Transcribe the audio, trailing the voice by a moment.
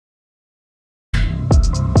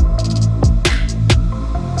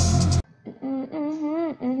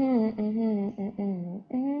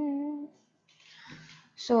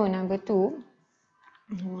So number 2,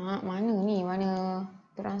 mana ni? Mana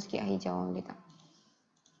terang sikit hijau dia tak?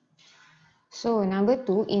 So number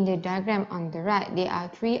 2, in the diagram on the right, there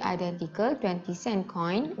are 3 identical 20-cent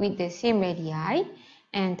coin with the same radii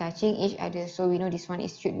and touching each other. So we know this one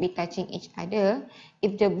should be touching each other.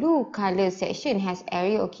 If the blue color section has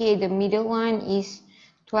area, okay, the middle one is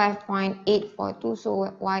 12.842.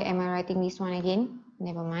 So why am I writing this one again?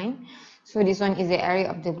 Never mind. So this one is the area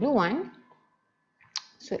of the blue one.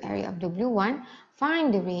 So area of the blue one,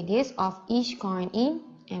 find the radius of each coin in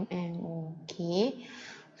mm. Okay.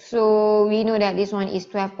 So we know that this one is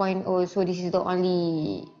 12.0. So this is the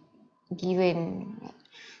only given.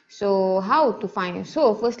 So how to find?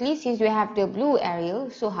 So firstly, since we have the blue area,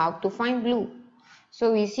 so how to find blue?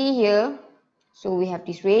 So we see here. So we have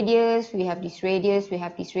this radius, we have this radius, we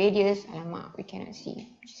have this radius. Alamak, we cannot see.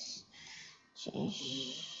 Just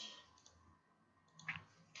change.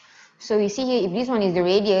 So we see here, if this one is the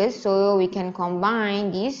radius, so we can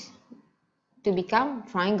combine this to become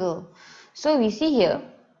triangle. So we see here,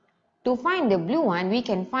 to find the blue one, we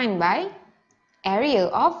can find by area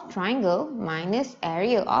of triangle minus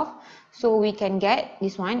area of, so we can get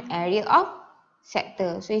this one, area of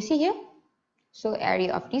sector. So you see here, so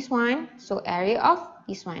area of this one, so area of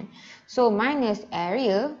this one. So minus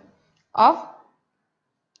area of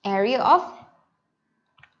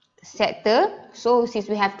sector. So since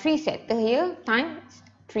we have 3 sector here, times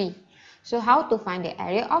 3. So how to find the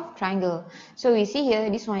area of triangle? So we see here,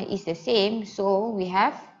 this one is the same. So we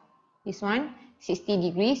have this one 60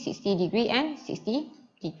 degree, 60 degree and 60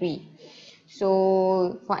 degree.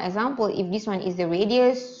 So for example, if this one is the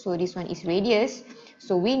radius, so this one is radius.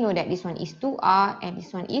 So we know that this one is 2r and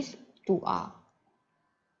this one is 2r.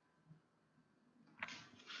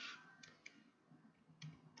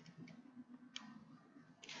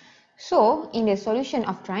 So in the solution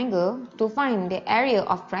of triangle, to find the area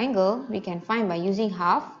of triangle, we can find by using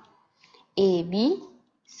half AB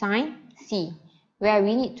sine C, where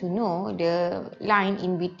we need to know the line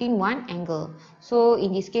in between one angle. So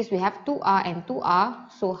in this case, we have 2r and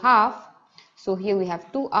 2r, so half. So here we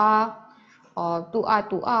have 2r, or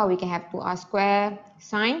 2r, we can have 2r square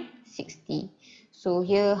sine 60. So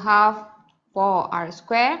here half for r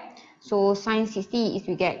square, so sine 60 is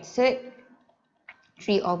we get 3/2.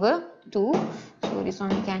 So this one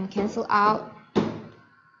we can cancel out.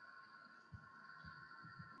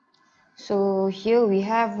 So here we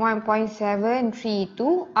have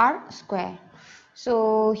 1.732 r square.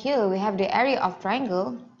 So here we have the area of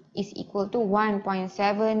triangle is equal to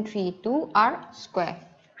 1.732 r square.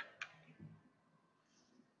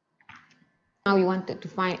 Now we wanted to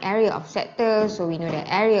find area of sector, so we know that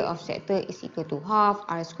area of sector is equal to half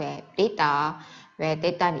r square theta, where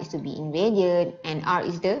theta needs to be in radian and r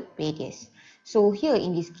is the radius. So here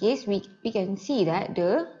in this case, we can see that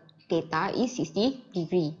the theta is 60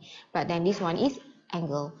 degree, but then this one is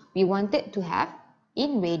angle. We wanted to have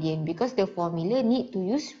in radian because the formula need to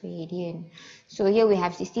use radian. So here we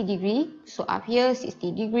have 60 degree, so up here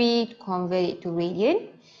 60 degree, to convert it to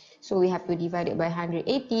radian. So we have to divide it by 180,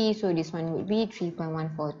 so this one would be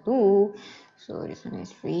 3.142. So this one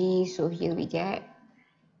is 3, so here we get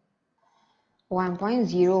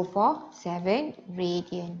 1.047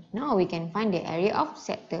 radian. Now we can find the area of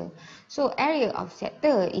sector. So area of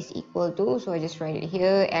sector is equal to, so I just write it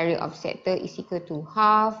here, area of sector is equal to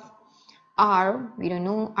half r, we don't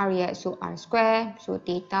know r yet, so r square, so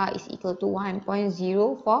theta is equal to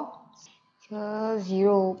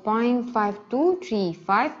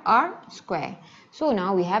 0.5235 r square. So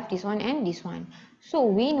now we have this one and this one. So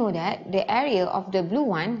we know that the area of the blue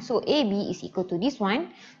one, so AB is equal to this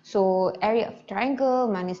one. So area of triangle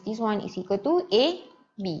minus this one is equal to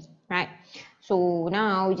AB, right? So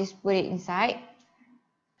now we just put it inside.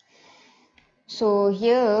 So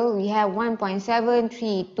here we have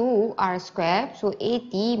 1.732 r square. So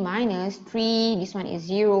 80 minus 3, this one is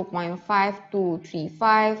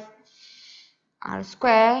 0.5235 r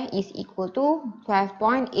square is equal to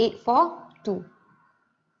 12.842.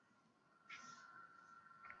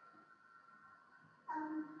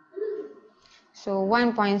 So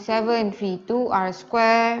 1.732 r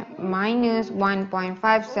square minus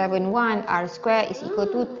 1.571 r square is equal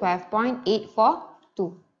to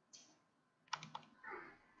 12.842.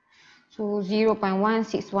 So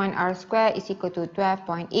 0.161 r square is equal to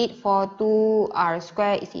 12.842. R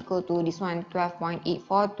square is equal to this one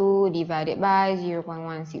 12.842 divided by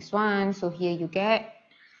 0.161. So here you get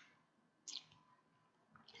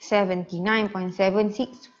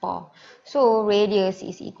 79.764. So radius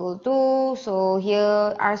is equal to, so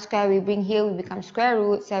here r square we bring here, we become square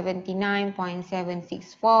root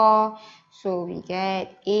 79.764. So we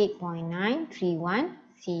get 8.9316.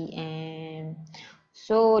 cm.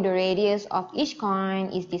 So the radius of each coin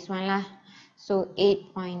is this one lah. So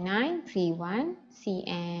 8.931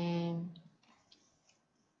 cm.